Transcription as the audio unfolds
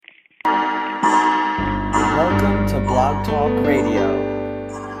Welcome to Blog Talk Radio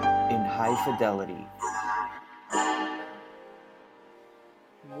in high fidelity.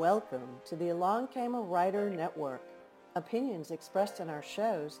 Welcome to the Along Came a Writer Network. Opinions expressed in our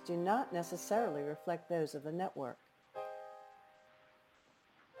shows do not necessarily reflect those of the network.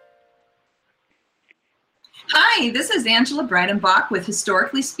 Hi, this is Angela Breidenbach with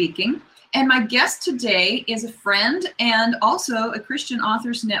Historically Speaking, and my guest today is a friend and also a Christian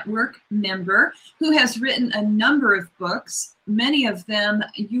Authors Network member who has written a number of books. Many of them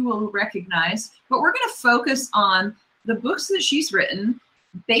you will recognize, but we're going to focus on the books that she's written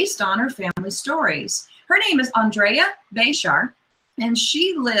based on her family stories. Her name is Andrea Boeshaar, and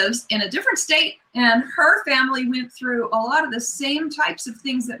she lives in a different state, and her family went through a lot of the same types of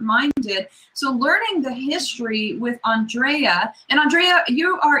things that mine did. So learning the history with Andrea, and Andrea,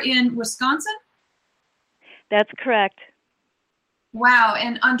 you are in Wisconsin? That's correct. Wow,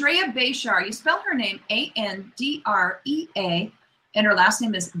 and Andrea Boeshaar, you spell her name Andrea, and her last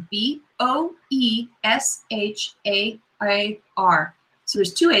name is Boeshaar. So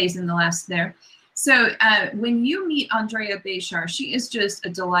there's two A's in the last there. So when you meet Andrea Boeshaar, she is just a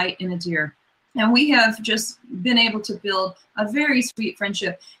delight and a dear. And we have just been able to build a very sweet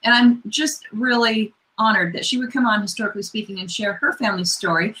friendship. And I'm just really honored that she would come on Historically Speaking and share her family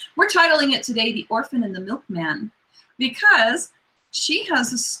story. We're titling it today, The Orphan and the Milkman, because she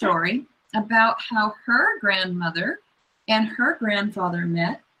has a story about how her grandmother and her grandfather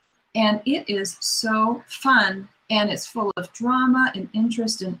met. And it is so fun. And it's full of drama and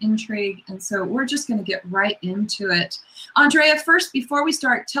interest and intrigue. And so we're just going to get right into it. Andrea, first, before we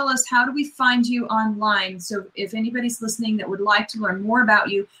start, tell us, how do we find you online? So if anybody's listening that would like to learn more about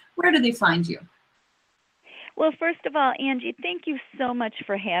you, where do they find you? Well, first of all, Angie, thank you so much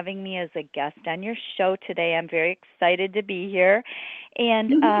for having me as a guest on your show today. I'm very excited to be here.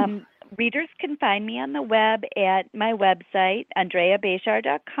 And readers can find me on the web at my website,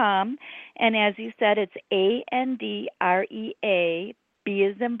 andreaboeshaar.com. And as you said, it's Andrea, B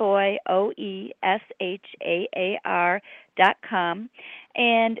as in boy, OESHAAR.com.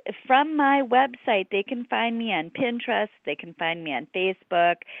 And from my website, they can find me on Pinterest, they can find me on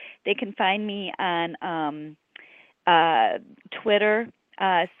Facebook, they can find me on Twitter.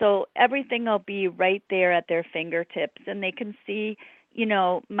 So everything will be right there at their fingertips, and they can see, you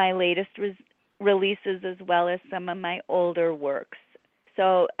know, my latest releases as well as some of my older works.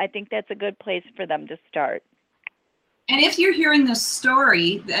 So I think that's a good place for them to start. And if you're hearing this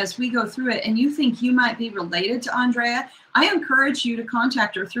story as we go through it and you think you might be related to Andrea, I encourage you to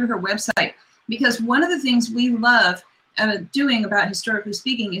contact her through her website, because one of the things we love doing about Historically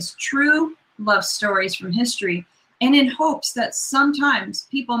Speaking is true love stories from history, and in hopes that sometimes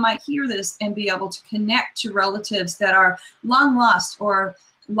people might hear this and be able to connect to relatives that are long lost or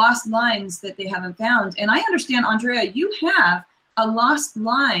lost lines that they haven't found. And I understand, Andrea, you have a lost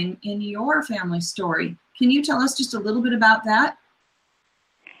line in your family story. Can you tell us just a little bit about that?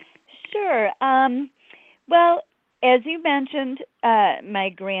 Sure. Well, as you mentioned, my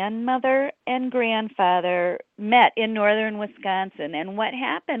grandmother and grandfather met in northern Wisconsin, and what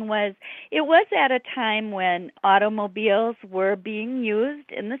happened was, it was at a time when automobiles were being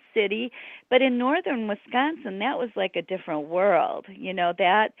used in the city, but in northern Wisconsin, that was like a different world. You know,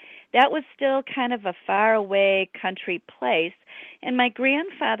 that was still kind of a faraway country place, and my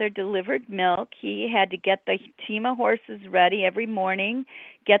grandfather delivered milk. He had to get the team of horses ready every morning,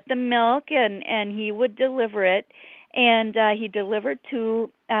 get the milk, and he would deliver it. And he delivered to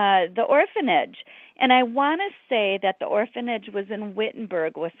the orphanage. And I want to say that the orphanage was in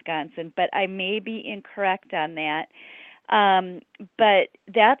Wittenberg, Wisconsin, but I may be incorrect on that. But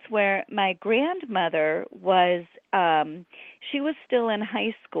that's where my grandmother was. She was still in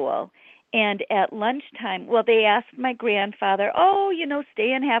high school. And at lunchtime, well, they asked my grandfather,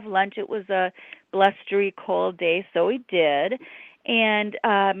 stay and have lunch. It was a blustery, cold day, so he did. And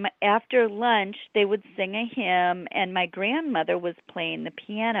after lunch, they would sing a hymn, and my grandmother was playing the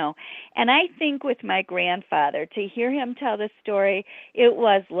piano. And I think with my grandfather, to hear him tell the story, it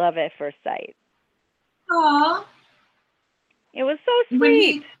was love at first sight. Aww. It was so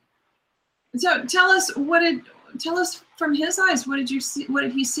sweet. So tell us from his eyes, what did you see? What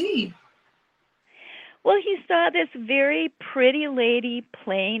did he see? Well, he saw this very pretty lady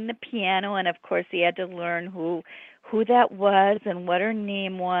playing the piano, and of course he had to learn who that was and what her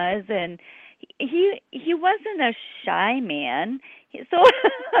name was, and he wasn't a shy man, so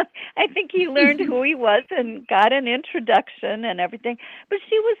I think he learned who he was and got an introduction and everything, but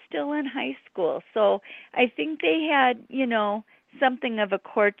she was still in high school, so I think they had, something of a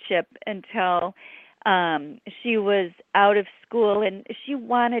courtship until She was out of school and she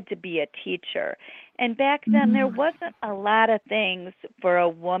wanted to be a teacher. And back then, there wasn't a lot of things for a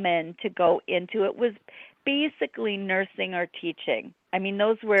woman to go into. It was basically nursing or teaching. I mean,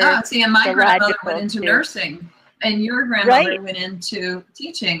 those were see, and my the grandmother logical went into two. nursing, and your grandmother Right. went into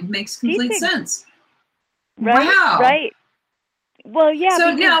teaching. Makes complete Teaching. sense. Right, Wow. right. Well, yeah,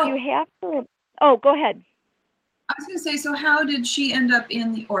 So because now- you have to. Oh, go ahead. I was going to say, so how did she end up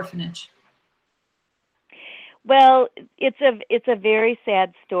in the orphanage? Well, it's a very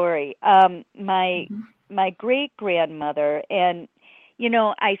sad story. My great grandmother, and you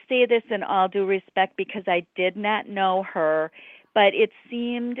know, I say this in all due respect because I did not know her, but it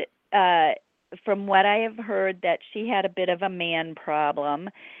seemed, from what I have heard, that she had a bit of a man problem,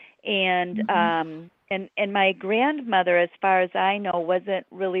 and and my grandmother, as far as I know, wasn't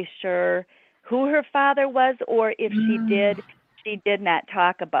really sure who her father was, or if she did not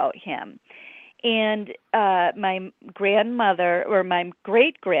talk about him. And my grandmother, or my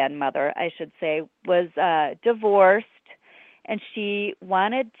great-grandmother, I should say, was divorced, and she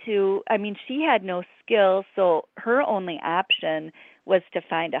wanted to, I mean, she had no skills, so her only option was to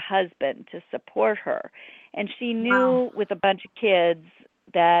find a husband to support her. And she knew with a bunch of kids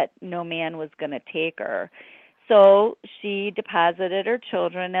that no man was going to take her. So she deposited her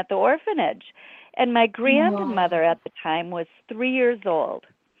children at the orphanage. And my grandmother at the time was 3 years old.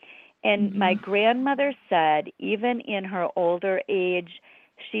 And my grandmother said, even in her older age,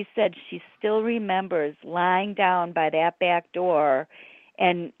 she said she still remembers lying down by that back door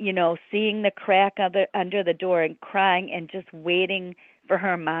and, you know, seeing the crack under the door and crying and just waiting for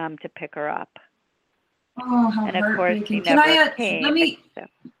her mom to pick her up. Oh, how And of course, she heartbreaking. never came.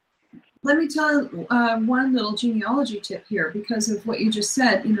 Let me tell one little genealogy tip here because of what you just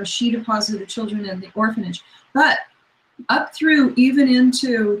said. You know, she deposited children in the orphanage. But up through even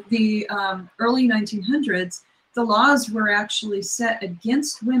into the early 1900s, the laws were actually set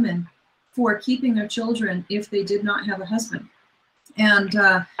against women for keeping their children if they did not have a husband. And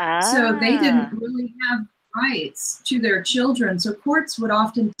so they didn't really have rights to their children. So courts would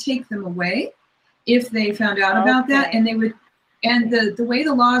often take them away if they found out about that. And they would, and the way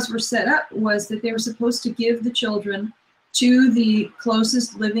the laws were set up was that they were supposed to give the children to the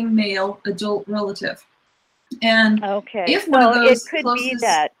closest living male adult relative. And if one of those it could closest, be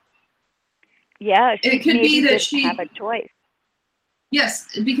that, yeah, she it could maybe be that didn't she have a choice. Yes,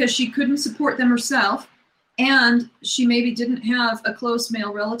 because she couldn't support them herself, and she maybe didn't have a close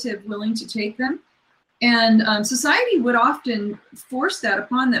male relative willing to take them. And society would often force that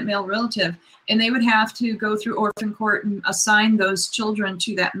upon that male relative, and they would have to go through orphan court and assign those children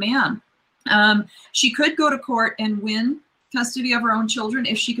to that man. She could go to court and win custody of her own children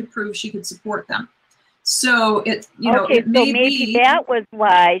if she could prove she could support them. So it, you know, it may maybe that was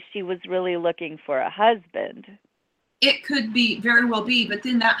why she was really looking for a husband. It could be, very well be, but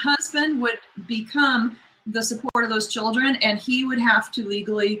then that husband would become the support of those children, and he would have to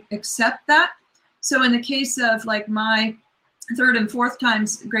legally accept that. So in the case of like my third and fourth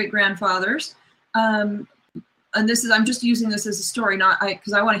times great-grandfathers, and this is, I'm just using this as a story, not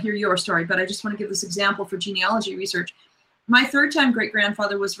because I want to hear your story, but I just want to give this example for genealogy research. My third time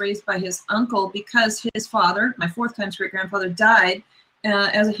great-grandfather was raised by his uncle because his father, my fourth times great-grandfather, died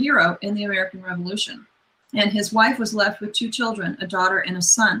as a hero in the American Revolution. And his wife was left with two children, a daughter and a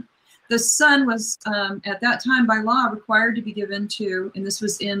son. The son was, at that time by law, required to be given to, and this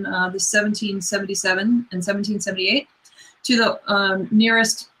was in the 1777 and 1778, to the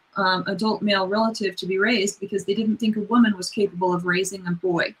nearest adult male relative to be raised because they didn't think a woman was capable of raising a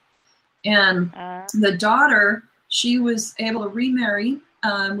boy. And the daughter, she was able to remarry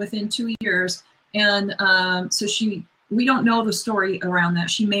within 2 years. And so we don't know the story around that.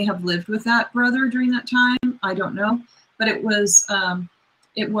 She may have lived with that brother during that time. I don't know. But it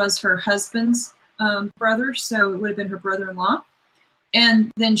was her husband's brother, so it would have been her brother-in-law.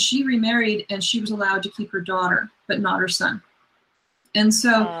 And then she remarried, and she was allowed to keep her daughter, but not her son. And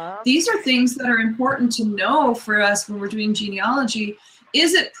so these are things that are important to know for us when we're doing genealogy.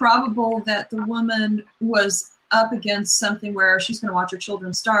 Is it probable that the woman was up against something where she's going to watch her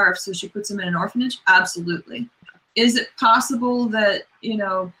children starve, so she puts them in an orphanage? Absolutely. Is it possible that, you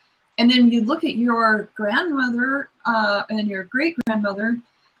know, and then you look at your grandmother and your great-grandmother,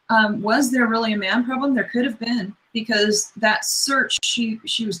 was there really a man problem? There could have been, because that search, she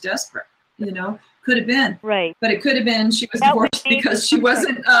was desperate, you know, could have been. Right. But it could have been she was divorced because she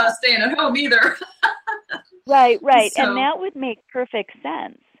wasn't staying at home either. Right. So, and that would make perfect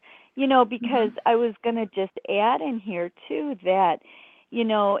sense, you know, because I was going to just add in here, too, that, you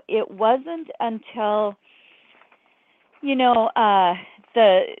know, it wasn't until, you know,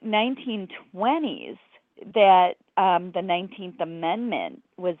 the 1920s that the 19th Amendment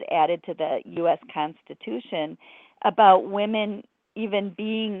was added to the U.S. Constitution about women even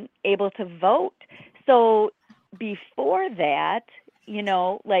being able to vote. So before that,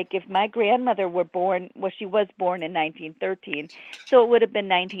 like if my grandmother were born, well, she was born in 1913, so it would have been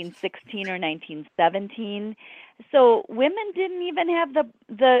 1916 or 1917. So women didn't even have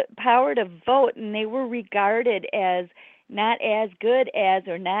the power to vote, and they were regarded as not as good as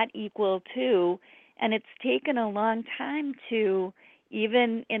or not equal to, and it's taken a long time to,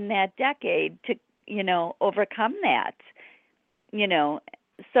 even in that decade, to, overcome that,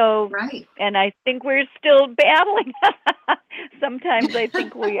 So, Right. and I think we're still battling. Sometimes I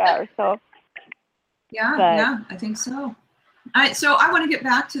think we are. So, yeah, I think so. So I want to get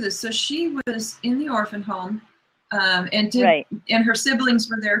back to this. So she was in the orphan home, and and her siblings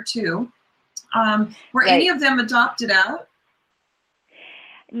were there too. Were any of them adopted out?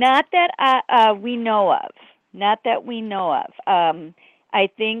 Not that we know of. Not that we know of. I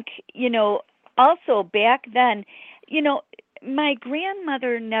think, also back then, my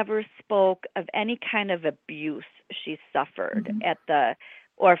grandmother never spoke of any kind of abuse she suffered at the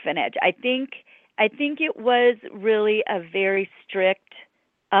orphanage. I think it was really a very strict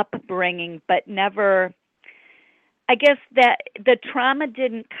upbringing, but never, I guess that the trauma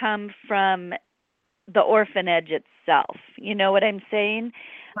didn't come from the orphanage itself. You know what I'm saying?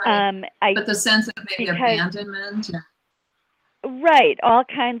 Right. But the sense of maybe abandonment. Right. All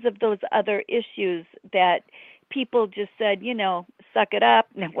kinds of those other issues that people just said, suck it up.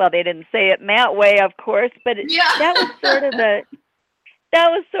 Well, they didn't say it in that way, of course, but that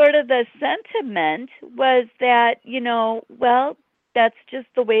was sort of the sentiment, was that, well, that's just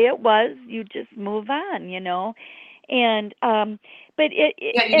the way it was. You just move on, and but it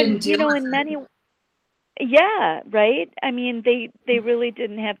and in many. Yeah, right. I mean, they really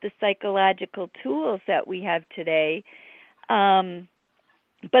didn't have the psychological tools that we have today.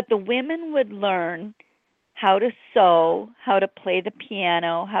 But the women would learn how to sew, how to play the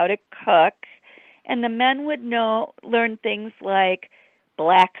piano, how to cook, and the men would learn things like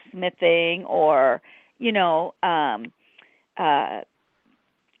blacksmithing or, I'm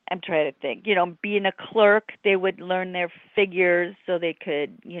trying to think, being a clerk. They would learn their figures so they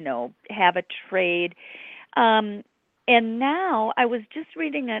could, have a trade. And now I was just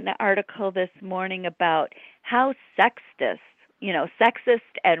reading an article this morning about how sexist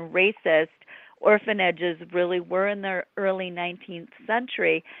and racist orphanages really were in the early 19th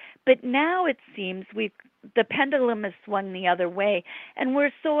century. But now it seems the pendulum has swung the other way, and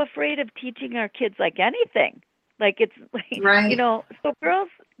we're so afraid of teaching our kids like anything. Like it's right. So girls,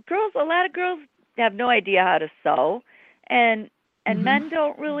 a lot of girls have no idea how to sew, and men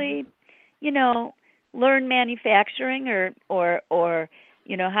don't really, learn manufacturing or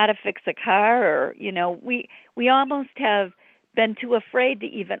how to fix a car, or we almost have been too afraid to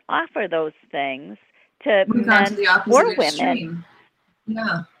even offer those things to men or women. Extreme.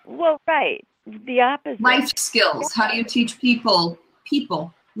 Yeah. Well, right. The opposite. Life skills. How do you teach people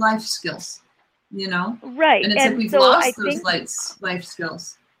life skills? Right. And it's like we've lost those life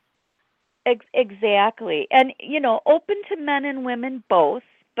skills. Exactly. And, open to men and women both,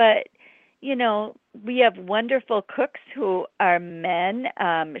 but, we have wonderful cooks who are men,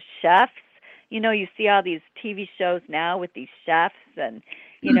 chefs. You see all these TV shows now with these chefs, and,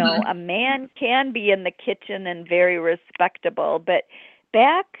 a man can be in the kitchen and very respectable, but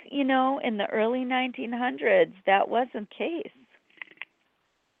back, in the early 1900s, that wasn't the case.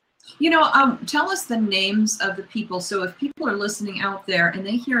 Tell us the names of the people. So if people are listening out there and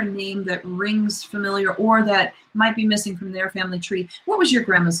they hear a name that rings familiar or that might be missing from their family tree, what was your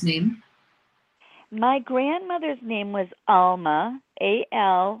grandma's name? My grandmother's name was Alma,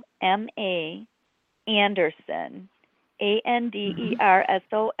 Alma, Anderson, Anderson,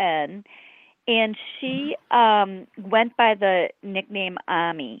 and she went by the nickname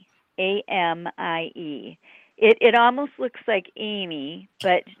Amie, Amie. It almost looks like Amie,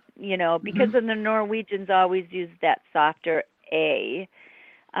 but because of the Norwegians always use that softer A,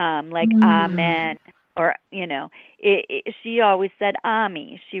 like Amen, or she always said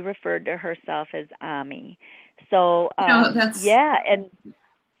Amie. She referred to herself as Amie. So yeah, and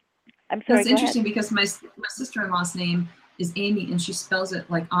I'm sorry. That's interesting because my sister-in-law's name is Amie, and she spells it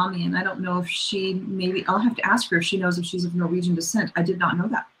like Amie, and I don't know if I'll have to ask her if she knows if she's of Norwegian descent. I did not know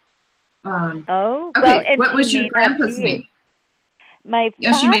that. Okay, well, what was your grandpa's name?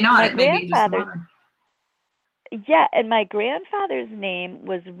 She may not. Maybe just modern. Yeah, and my grandfather's name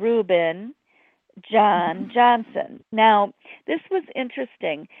was Reuben John Johnson. Now, this was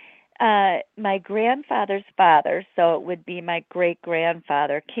interesting. my grandfather's father, so it would be my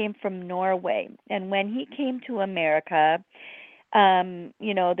great-grandfather, came from Norway. And when he came to America,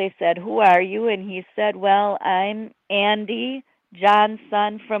 they said, "Who are you?" And he said, "Well, I'm Andy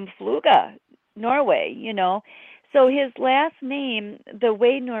Johnson from Fluga, Norway, So his last name, the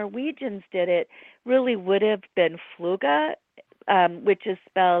way Norwegians did it, really would have been Fluga, which is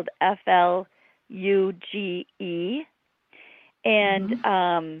spelled Fluge.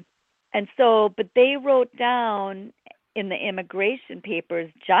 And so, but they wrote down in the immigration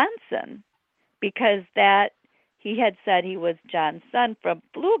papers Johnson, because that he had said he was Johnson from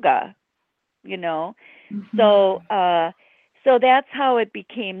Fluga, So that's how it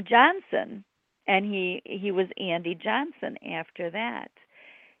became Johnson, and he was Andy Johnson after that.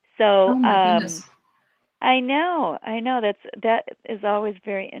 So Oh my goodness. I know that is always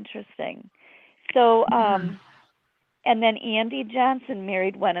very interesting. So and then Andy Johnson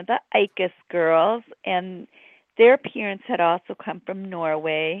married one of the Eikaas girls, and their parents had also come from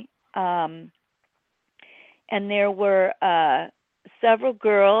Norway. And there were several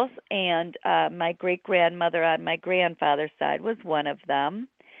girls, and my great-grandmother on my grandfather's side was one of them,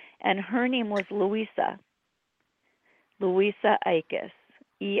 and her name was Louisa Eikaas,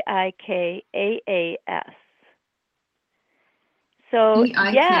 Eikaas. So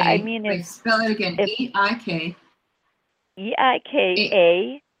E-I-K. yeah, I mean, Wait, spell it again. E-I-K.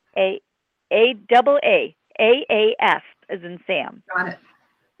 Eikaaaas, as in Sam. Got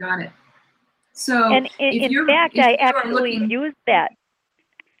it. So, and in fact, I actually used that.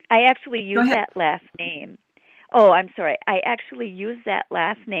 I actually used that last name. Oh, I'm sorry. I actually used that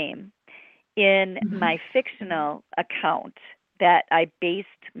last name in my fictional account that I based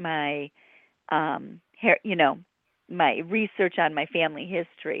my, my research on my family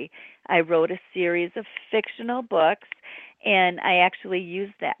history. I wrote a series of fictional books, and I actually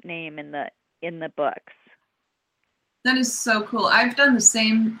used that name in the books. That is so cool. I've done the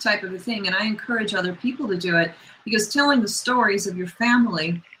same type of a thing, and I encourage other people to do it, because telling the stories of your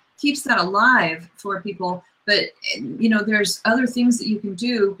family keeps that alive for people. But, there's other things that you can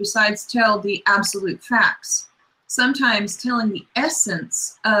do besides tell the absolute facts. Sometimes telling the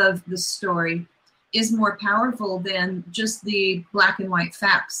essence of the story is more powerful than just the black and white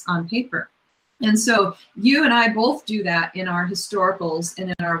facts on paper. And so you and I both do that in our historicals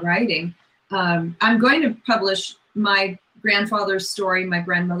and in our writing. I'm going to publish my grandfather's story, my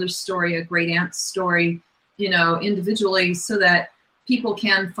grandmother's story, a great aunt's story, individually, so that people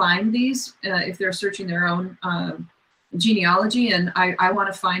can find these if they're searching their own genealogy. And I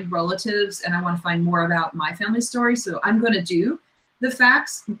want to find relatives, and I want to find more about my family story. So I'm going to do the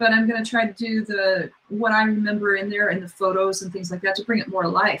facts, but I'm going to try to do what I remember in there and the photos and things like that to bring it more to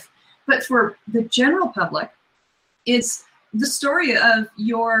life. But for the general public, it's the story of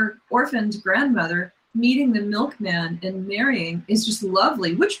your orphaned grandmother meeting the milkman and marrying is just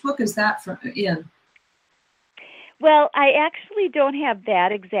lovely. Which book is that in? Well, I actually don't have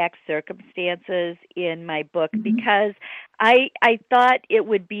that exact circumstances in my book because I thought it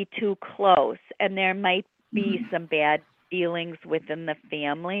would be too close, and there might be some bad feelings within the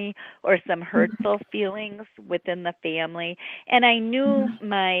family or some hurtful feelings within the family. And I knew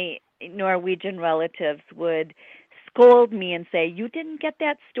my Norwegian relatives would scold me and say, "You didn't get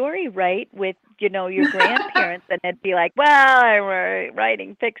that story right with, your grandparents." And it'd be like, "Well, I'm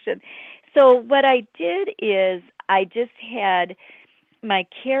writing fiction." So what I did is I just had my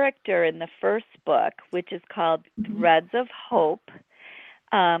character in the first book, which is called Threads of Hope.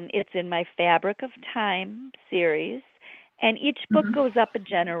 It's in my Fabric of Time series. And each book goes up a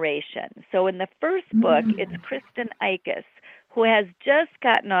generation. So in the first book, it's Kristin Eikaas, who has just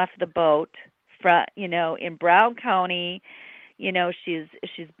gotten off the boat from, in Brown County.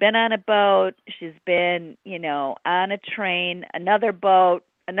 She's been on a boat. She's been, on a train, another boat,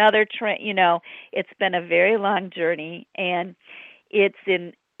 another train. It's been a very long journey. And it's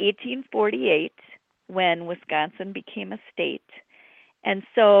in 1848 when Wisconsin became a state. And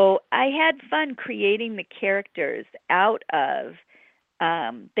so I had fun creating the characters out of,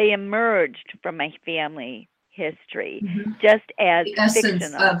 they emerged from my family history just as the essence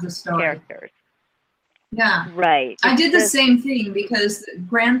fictional of the story. Characters. Yeah. Right. I did the same thing because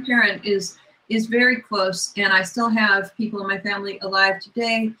grandparent is very close, and I still have people in my family alive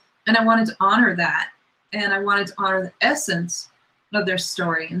today, and I wanted to honor that, and I wanted to honor the essence of their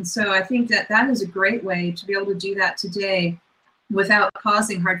story. And so I think that is a great way to be able to do that today without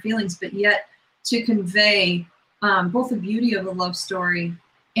causing hard feelings, but yet to convey both the beauty of a love story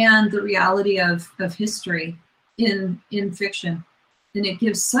and the reality of history in fiction. And it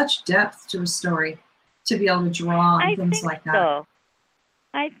gives such depth to a story to be able to draw on things like that. So.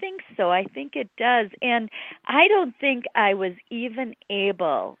 I think so. I think it does. And I don't think I was even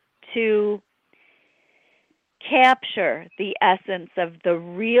able to capture the essence of the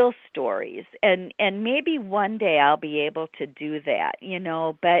real stories, and maybe one day I'll be able to do that,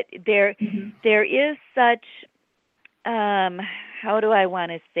 but there is such how do I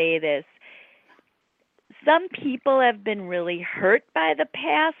want to say this, some people have been really hurt by the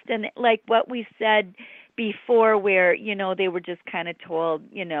past, and like what we said before, where they were just kind of told,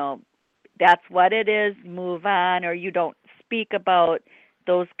 that's what it is, move on, or you don't speak about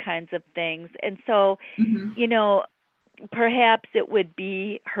those kinds of things. And so, perhaps it would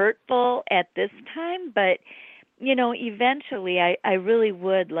be hurtful at this time, but eventually I really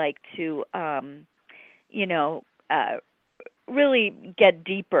would like to you know really get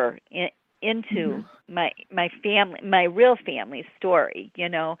deeper into my family, my real family story.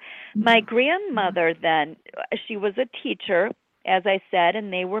 My grandmother, then, she was a teacher, as I said,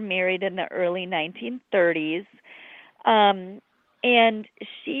 and they were married in the early 1930s. And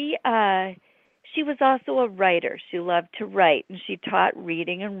she was also a writer. She loved to write, and she taught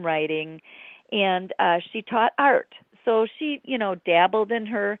reading and writing, and she taught art. So she, dabbled in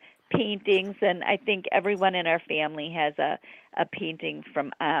her paintings, and I think everyone in our family has a painting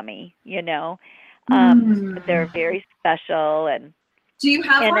from Amie. They're very special, and do you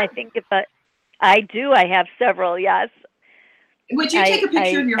have one? I think I do. I have several. Yes. Would you take a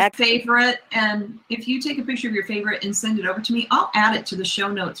picture of your favorite? And if you take a picture of your favorite and send it over to me, I'll add it to the show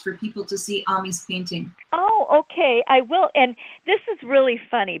notes for people to see Amie's painting. Oh, okay. I will. And this is really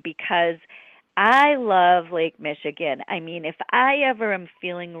funny because I love Lake Michigan. I mean, if I ever am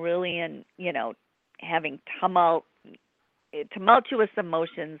feeling really having tumultuous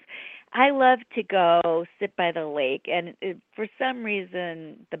emotions, I love to go sit by the lake. And for some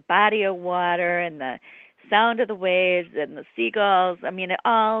reason, the body of water and the sound of the waves and the seagulls, I mean, it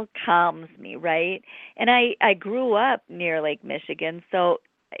all calms me, right? And I grew up near Lake Michigan, so,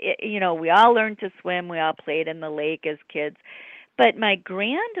 we all learned to swim. We all played in the lake as kids. But my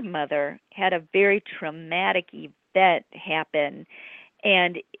grandmother had a very traumatic event happen,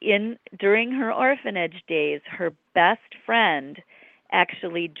 and during her orphanage days, her best friend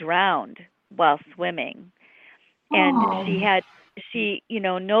actually drowned while swimming. And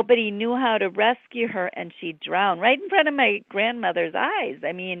nobody knew how to rescue her, and she drowned right in front of my grandmother's eyes.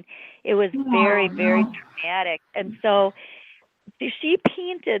 I mean, it was very, very traumatic. And so she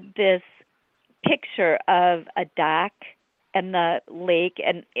painted this picture of a dock and the lake,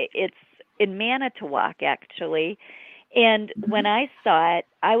 and it's in Manitowoc, actually. And when I saw it,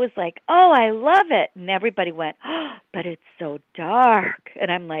 I was like, oh, I love it. And everybody went, oh, but it's so dark.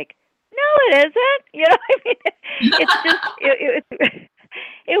 And I'm like, no, it isn't. I mean, it's just,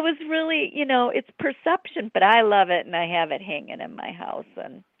 it was really, it's perception, but I love it, and I have it hanging in my house.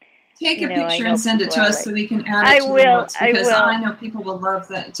 And take a picture and send it to us so we can add it to the notes, because I know people will love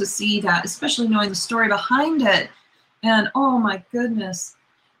that, to see that, especially knowing the story behind it. And oh my goodness,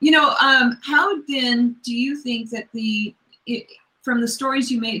 how then do you think that from the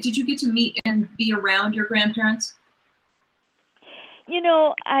stories you made, did you get to meet and be around your grandparents?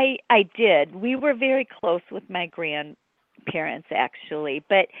 I did. We were very close with my grandparents, actually.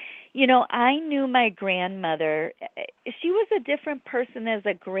 But, I knew my grandmother. She was a different person as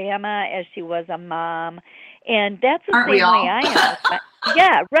a grandma as she was a mom. And that's the same way I am.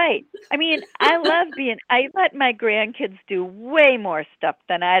 Yeah, right. I mean, I let my grandkids do way more stuff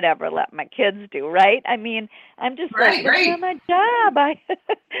than I'd ever let my kids do, right? I mean, I'm just like, it's not my job.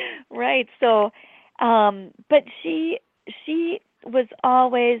 Right. So, but she was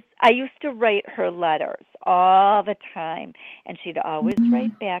always, I used to write her letters all the time, and she'd always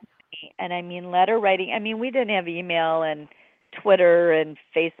write back to me. And I mean, letter writing, I mean, we didn't have email and Twitter and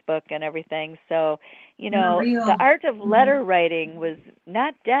Facebook and everything. So, the art of letter writing was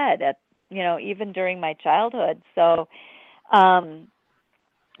not dead even during my childhood. So,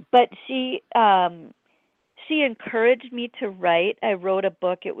 but she encouraged me to write. I wrote a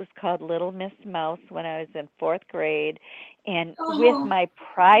book. It was called Little Miss Mouse when I was in 4th grade. And with my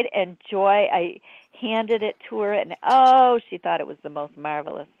pride and joy, I handed it to her. And, she thought it was the most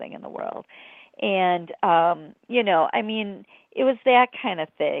marvelous thing in the world. And, I mean, it was that kind of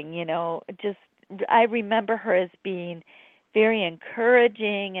thing, just I remember her as being very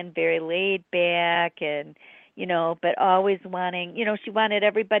encouraging and very laid back, and but always wanting, she wanted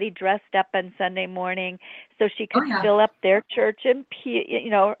everybody dressed up on Sunday morning so she could fill up their church and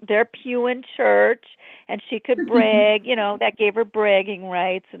their pew in church, and she could brag, that gave her bragging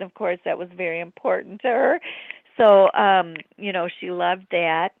rights, and of course that was very important to her. So, she loved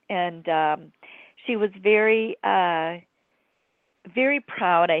that, and she was very very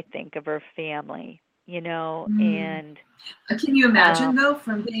proud, I think, of her family, and can you imagine though,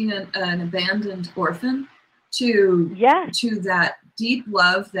 from being an abandoned orphan to that deep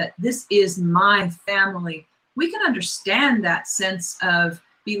love that this is my family? We can understand that sense of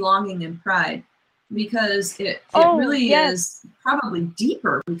belonging and pride, because it really is probably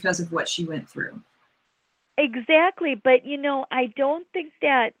deeper because of what she went through. Exactly. But, I don't think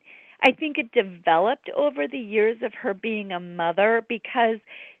that, I think it developed over the years of her being a mother, because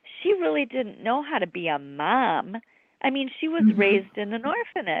she really didn't know how to be a mom. I mean, she was raised in an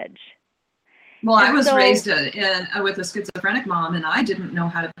orphanage. Well, I was raised with a schizophrenic mom, and I didn't know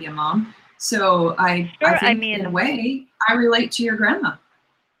how to be a mom. So I think in a way, I relate to your grandma.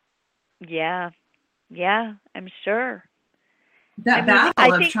 Yeah, I'm sure. That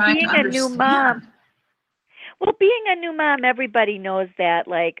battle of trying to understand. New mom. Well, being a new mom, everybody knows that,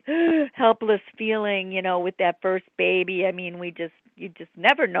 like, helpless feeling, with that first baby. I mean, you just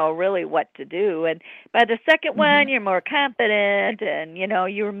never know really what to do. And by the second one, you're more confident, and,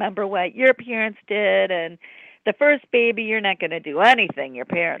 you remember what your parents did. And the first baby, you're not going to do anything your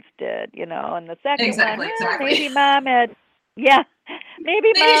parents did, and the second one, maybe mom had,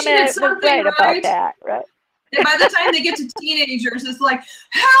 maybe mom was right about that, right? And by the time they get to teenagers, it's like,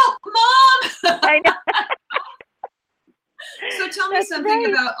 help, Mom! I know. So tell me something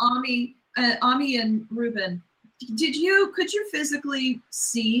about Amie and Reuben. Could you physically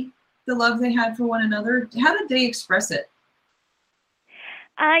see the love they had for one another? How did they express it?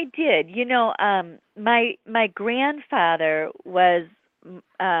 I did. My grandfather was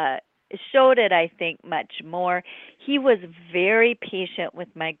showed it, I think, much more. He was very patient with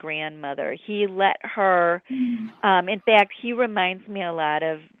my grandmother. He let her, in fact, he reminds me a lot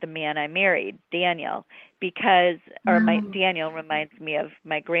of the man I married, Daniel, Daniel reminds me of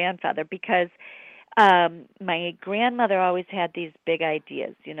my grandfather, because my grandmother always had these big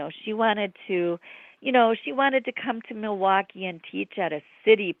ideas. She wanted to come to Milwaukee and teach at a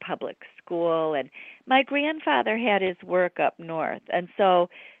city public school, and my grandfather had his work up north, and so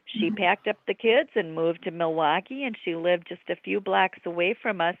she packed up the kids and moved to Milwaukee, and she lived just a few blocks away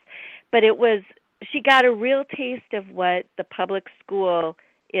from us. But she got a real taste of what the public school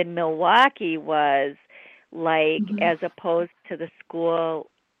in Milwaukee was like, as opposed to the school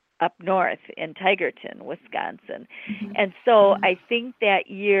up north in Tigerton, Wisconsin. And so I think that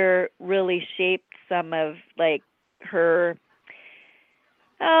year really shaped some of, like, her,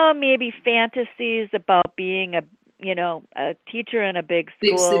 maybe fantasies about being a teacher in a big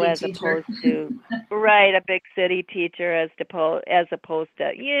school, as opposed to a big city teacher, as opposed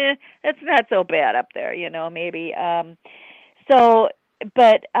to that's not so bad up there, maybe.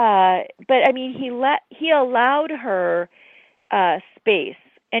 But I mean, he allowed her space,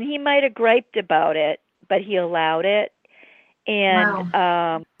 and he might have griped about it, but he allowed it. And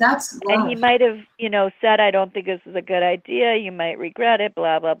that's love. And he might have, said, I don't think this is a good idea, you might regret it,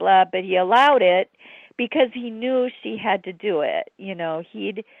 blah blah blah, but he allowed it because he knew she had to do it.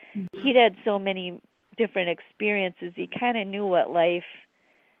 He'd had so many different experiences. He kind of knew what life,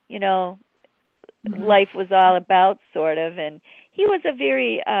 life was all about, sort of. And he was a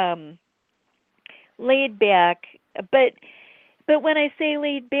very laid back, but when I say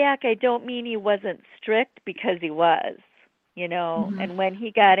laid back, I don't mean he wasn't strict, because he was, and when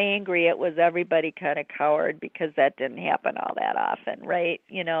he got angry, it was everybody kind of cowered, because that didn't happen all that often, right?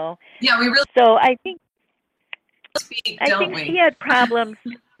 Yeah, we really. So I think we? She had problems.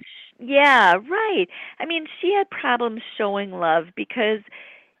 Yeah, right. I mean, she had problems showing love, because,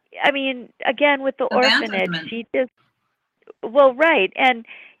 I mean, again, with the orphanage, she just, right. And,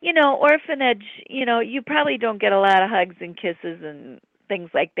 orphanage, you probably don't get a lot of hugs and kisses and things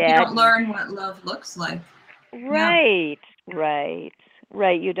like that. You don't learn what love looks like. Right, right.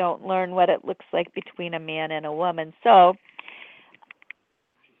 You don't learn what it looks like between a man and a woman. So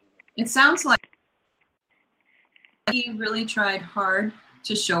it sounds like he really tried hard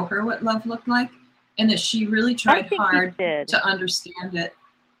to show her what love looked like, and that she really tried hard to understand it.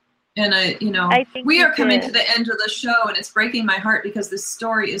 And we are coming to the end of the show, and it's breaking my heart, because this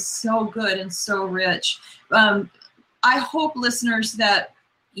story is so good and so rich. I hope, listeners, that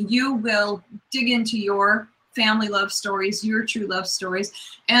you will dig into your family love stories, your true love stories.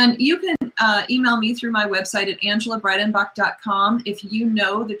 And you can email me through my website at angelabreidenbach.com if you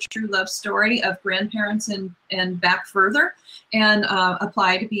know the true love story of grandparents and back further, and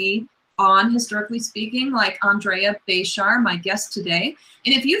apply to be on Historically Speaking, like Andrea Boeshaar, my guest today.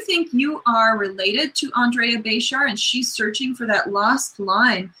 And if you think you are related to Andrea Boeshaar and she's searching for that lost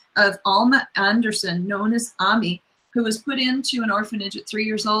line of Alma Anderson, known as Amie, who was put into an orphanage at 3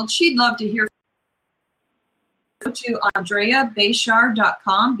 years old, she'd love to hear go to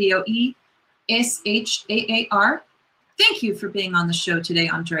andreaboeshaar.com, Boeshaar. Thank you for being on the show today,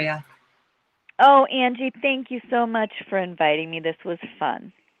 Andrea. Oh, Angie, thank you so much for inviting me. This was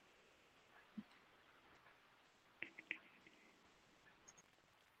fun.